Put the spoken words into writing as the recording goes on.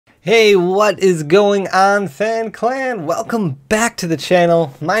Hey, what is going on, Fan Clan? Welcome back to the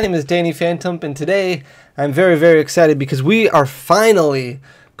channel. My name is Danny Phantom, and today I'm very excited because we are finally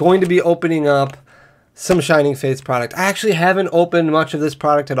going to be opening up some Shining Fates product. I actually haven't opened much of this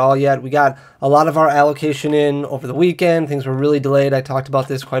product at all yet. We got a lot of our allocation in over the weekend. Things were really delayed. I talked about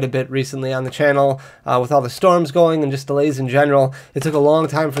this quite a bit recently on the channel with all the storms going and just delays in general. It took a long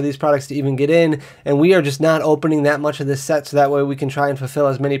time for these products to even get in, and we are just not opening that much of this set, so that way we can try and fulfill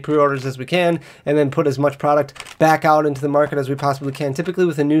as many pre-orders as we can and then put as much product back out into the market as we possibly can. Typically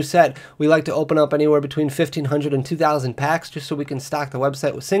with a new set, we like to open up anywhere between 1,500 and 2,000 packs just so we can stock the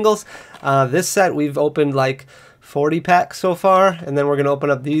website with singles. This set we've opened like 40 packs so far, and then we're going to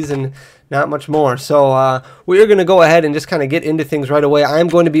open up these and not much more. So we're going to go ahead and just kind of get into things right away. I'm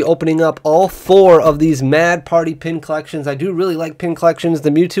going to be opening up all 4 of these Mad Party pin collections. I do really like pin collections. The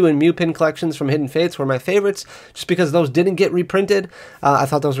Mewtwo and Mew pin collections from Hidden Fates were my favorites just because those didn't get reprinted. I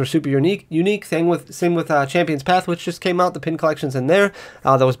thought those were super unique. Same with Champion's Path, which just came out. The pin collections in there.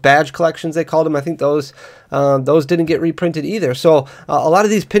 Those badge collections, they called them. I think those didn't get reprinted either. So a lot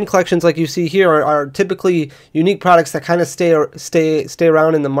of these pin collections like you see here are typically unique products that kind of stay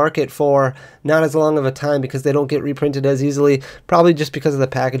around in the market for not as long of a time because they don't get reprinted as easily, probably just because of the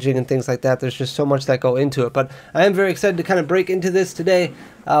packaging and things like that. There's just so much that go into it. But I am very excited to kind of break into this today.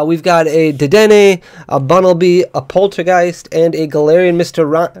 We've got a Dedenne, a Bunnelby, a Poltergeist, and a Galarian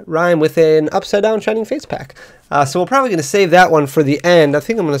Mr. Rime with an Upside Down Shining Fates pack. So we're probably going to save that one for the end. I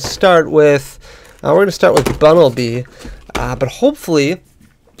think I'm going to start with we're going to start with Bunnelby, but hopefully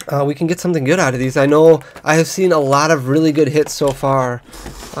we can get something good out of these. I know I have seen a lot of really good hits so far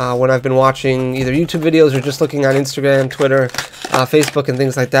when I've been watching either YouTube videos or just looking on Instagram, Twitter, Facebook, and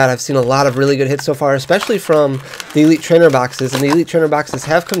things like that. I've seen a lot of really good hits so far, especially from the Elite Trainer boxes. And the Elite Trainer boxes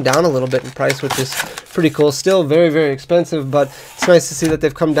have come down a little bit in price, which is pretty cool. Still very expensive, but it's nice to see that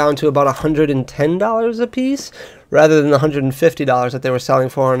they've come down to about $110 a piece, rather than the $150 that they were selling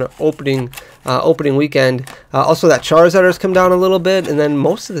for on opening weekend. Also, that Charizard has come down a little bit, and then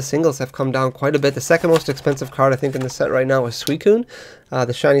most of the singles have come down quite a bit. The second most expensive card, I think, in the set right now is Suicune,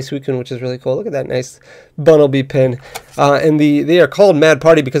 the shiny Suicune, which is really cool. Look at that nice Bunnelby pin. And they are called Mad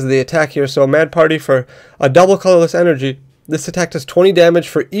Party because of the attack here. So Mad Party for a double colorless energy. This attack does 20 damage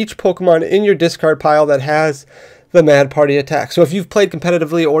for each Pokemon in your discard pile that has the Mad Party attack. So if you've played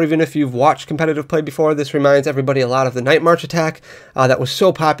competitively, or even if you've watched competitive play before, this reminds everybody a lot of the Night March attack that was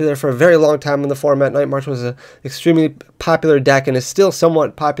so popular for a very long time in the format. Night March was an extremely popular deck and is still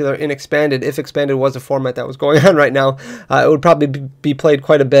somewhat popular in Expanded. If Expanded was a format that was going on right now, it would probably be played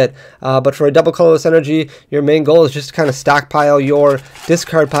quite a bit. But for a double colorless energy, your main goal is just to kind of stockpile your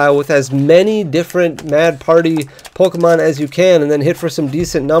discard pile with as many different Mad Party Pokemon as you can, and then hit for some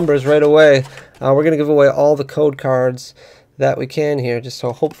decent numbers right away. We're going to give away all the code cards that we can here, just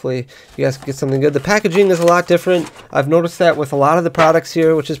so hopefully you guys can get something good. The packaging is a lot different. I've noticed that with a lot of the products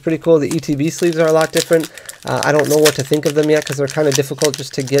here, which is pretty cool. The ETB sleeves are a lot different. I don't know what to think of them yet because they're kind of difficult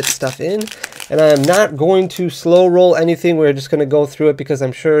just to get stuff in. And I am not going to slow roll anything. We're just going to go through it because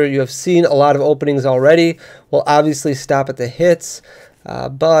I'm sure you have seen a lot of openings already. We'll obviously stop at the hits.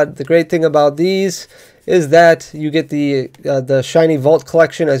 But the great thing about these is that you get the Shiny Vault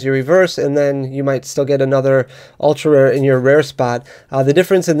collection as your reverse, and then you might still get another ultra rare in your rare spot. The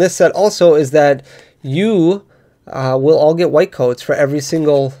difference in this set also is that you will all get white codes for every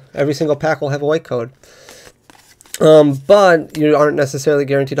single pack will have a white code. But you aren't necessarily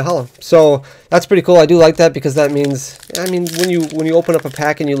guaranteed a holo. So that's pretty cool. I do like that because that means, I mean, when you open up a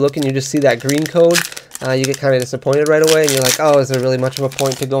pack and you look and you just see that green code, you get kind of disappointed right away, and you're like, oh, is there really much of a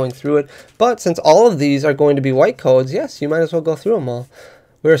point to going through it? But since all of these are going to be white codes, yes, you might as well go through them all.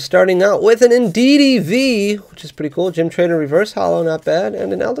 We're starting out with an Indeedee V, which is pretty cool. Gym Trainer Reverse Holo, not bad,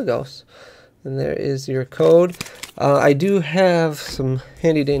 and an Eldegoss. And there is your code. I do have some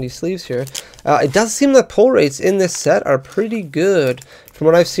handy-dandy sleeves here. It does seem that pull rates in this set are pretty good. From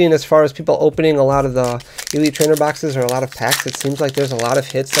what I've seen as far as people opening a lot of the Elite Trainer boxes or a lot of packs, it seems like there's a lot of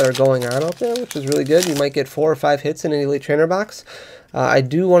hits that are going on out there, which is really good. You might get 4 or 5 hits in an Elite Trainer box. I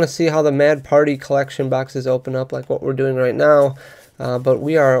do want to see how the Mad Party collection boxes open up, like what we're doing right now. But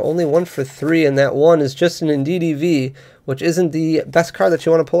we are only 1 for 3, and that one is just an Indeedee V, which isn't the best card that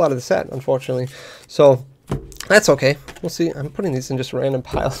you want to pull out of the set, unfortunately. So that's okay. We'll see. I'm putting these in just random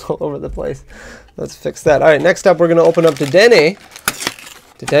piles all over the place. Let's fix that. All right, next up, we're going to open up Dedenne.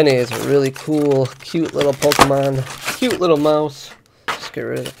 Dedenne is a really cool, cute little Pokemon. Cute little mouse. Just get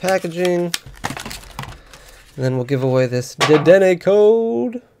rid of the packaging. And then we'll give away this Dedenne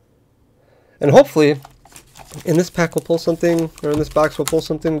code. And hopefully, in this pack we'll pull something, or in this box we'll pull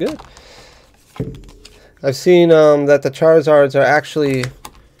something good. I've seen that the Charizards are actually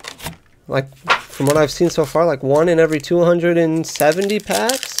like from what I've seen so far, like 1 in every 270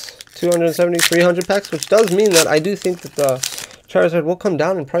 packs, 270, 300 packs, which does mean that I do think that the Charizard will come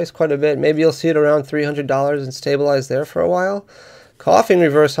down in price quite a bit. Maybe you'll see it around $300 and stabilize there for a while. Koffing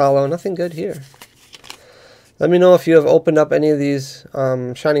Reverse Holo, nothing good here. Let me know if you have opened up any of these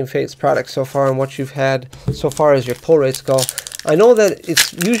Shining Fates products so far and what you've had so far as your pull rates go. I know that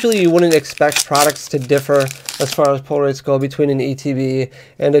it's usually you wouldn't expect products to differ as far as pull rates go between an ETB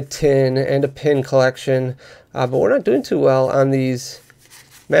and a tin and a pin collection, but we're not doing too well on these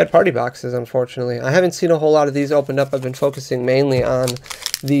Mad Party boxes, unfortunately. I haven't seen a whole lot of these opened up. I've been focusing mainly on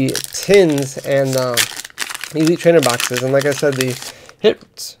the tins and Elite Trainer boxes, and like I said, the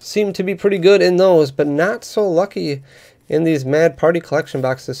hits seem to be pretty good in those, but not so lucky in these Mad Party collection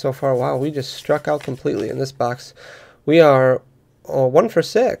boxes so far. Wow, we just struck out completely in this box. We are 1 for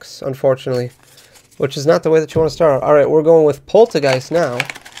 6, unfortunately, which is not the way that you want to start. All right, we're going with Poltergeist now.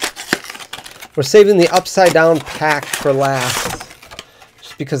 We're saving the upside down pack for last,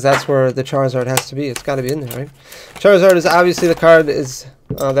 just because that's where the Charizard has to be. It's got to be in there, right? Charizard is obviously the card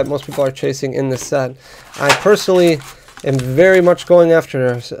that most people are chasing in this set. I personally am very much going after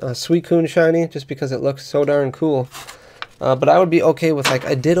a Suicune shiny, just because it looks so darn cool. But I would be okay with like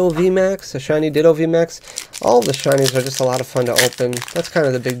a Ditto VMAX, a shiny Ditto VMAX. All of the shinies are just a lot of fun to open. That's kind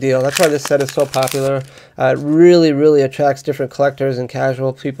of the big deal. That's why this set is so popular. It really, really attracts different collectors and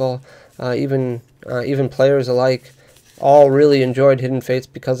casual people, even players alike. All really enjoyed Hidden Fates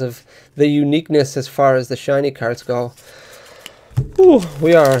because of the uniqueness as far as the shiny cards go. Ooh,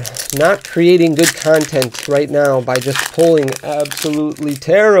 we are not creating good content right now by just pulling absolutely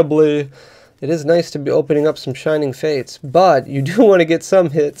terribly. It is nice to be opening up some Shining Fates, but you do want to get some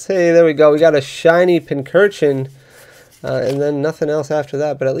hits. Hey, there we go. We got a shiny Pincurchin, and then nothing else after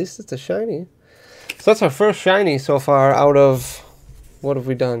that, but at least it's a shiny. So that's our first shiny so far out of, what have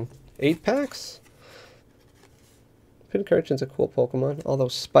we done? 8 packs? Pincurchin's a cool Pokemon. All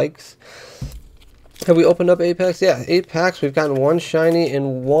those spikes. Have we opened up 8 packs? Yeah, 8 packs. We've gotten 1 shiny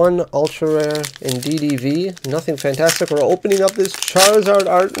and 1 ultra rare in DDV. Nothing fantastic. We're opening up this Charizard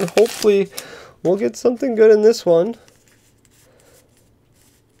art, and hopefully we'll get something good in this one.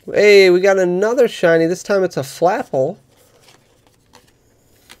 Hey, we got another shiny. This time it's a Flapple,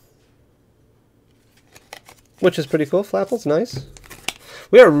 which is pretty cool. Flapple's nice.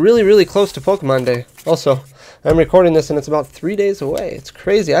 We are really, really close to Pokemon Day. Also, I'm recording this and it's about 3 days away. It's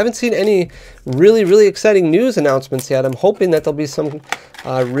crazy. I haven't seen any really, really exciting news announcements yet. I'm hoping that there'll be some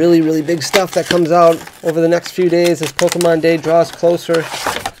really, really big stuff that comes out over the next few days as Pokemon Day draws closer.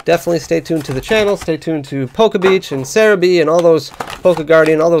 Definitely stay tuned to the channel. Stay tuned to PokeBeach and Cerebi and all those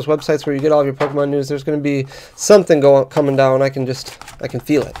PokeGuardian, all those websites where you get all of your Pokemon news. There's going to be something coming down. I can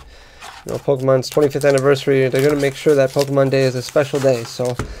feel it. You know, Pokemon's 25th anniversary, they're going to make sure that Pokemon Day is a special day.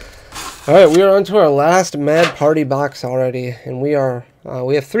 So, alright, we are on to our last Mad Party box already, and we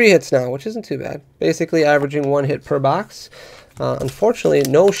have 3 hits now, which isn't too bad. Basically averaging 1 hit per box. Unfortunately,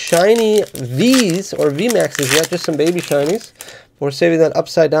 no shiny Vs or VMAXs yet, just some baby shinies. We're saving that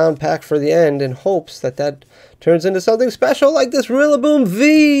upside down pack for the end in hopes that that turns into something special like this Rillaboom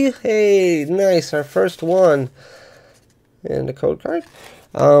V. Hey, nice, our first one. And a code card.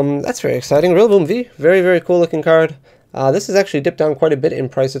 That's very exciting. Rillaboom V, very, very cool looking card. This is actually dipped down quite a bit in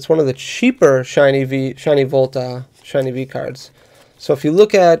price. It's one of the cheaper Shiny Volt Shiny V cards. So if you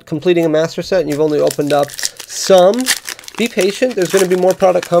look at completing a master set and you've only opened up some, be patient. There's going to be more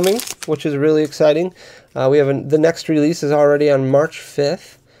product coming, which is really exciting. We have the next release is already on March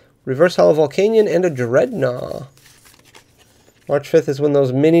 5th. Reverse Holo Volcanion and a Dreadnought. March 5th is when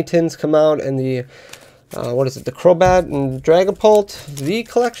those mini tins come out and the what is it? The Crobat and Dragapult V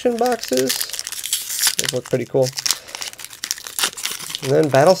collection boxes. Those look pretty cool. And then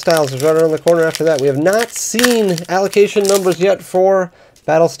Battle Styles is right around the corner after that. We have not seen allocation numbers yet for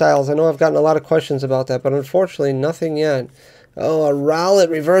Battle Styles. I know I've gotten a lot of questions about that, but unfortunately nothing yet. Oh, a Rowlet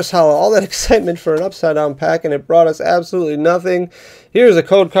Reverse Holo. All that excitement for an upside down pack, and it brought us absolutely nothing. Here's a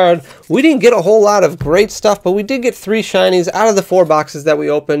code card. We didn't get a whole lot of great stuff, but we did get 3 shinies out of the 4 boxes that we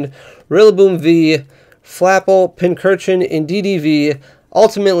opened. Rillaboom V, Flapple, Pincurchin, and DDV.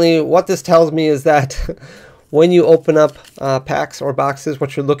 Ultimately, what this tells me is that when you open up packs or boxes,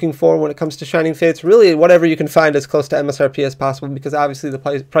 what you're looking for when it comes to Shining Fates, really whatever you can find as close to MSRP as possible, because obviously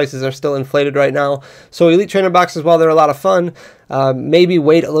the prices are still inflated right now. So Elite Trainer boxes, while they're a lot of fun, maybe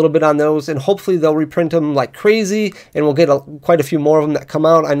wait a little bit on those, and hopefully they'll reprint them like crazy, and we'll get quite a few more of them that come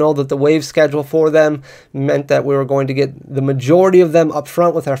out. I know that the wave schedule for them meant that we were going to get the majority of them up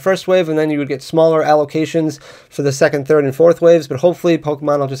front with our first wave, and then you would get smaller allocations for the second, third, and fourth waves. But hopefully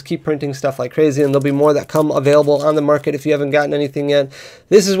Pokemon will just keep printing stuff like crazy, and there'll be more that come available on the market if you haven't gotten anything yet.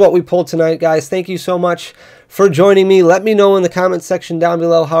 This is what we pulled tonight, guys. Thank you so much for joining me. Let me know in the comments section down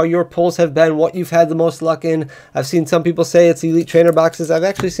below how your pulls have been, what you've had the most luck in. I've seen some people say it's Elite Trainer boxes. I've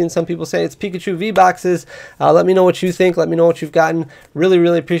actually seen some people say it's Pikachu V boxes. Let me know what you think. Let me know what you've gotten. Really,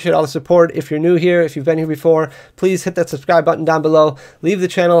 really appreciate all the support. If you're new here, if you've been here before, please hit that subscribe button down below. Leave the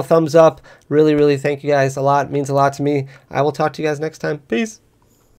channel a thumbs up. Really, really thank you guys a lot. It means a lot to me. I will talk to you guys next time. Peace.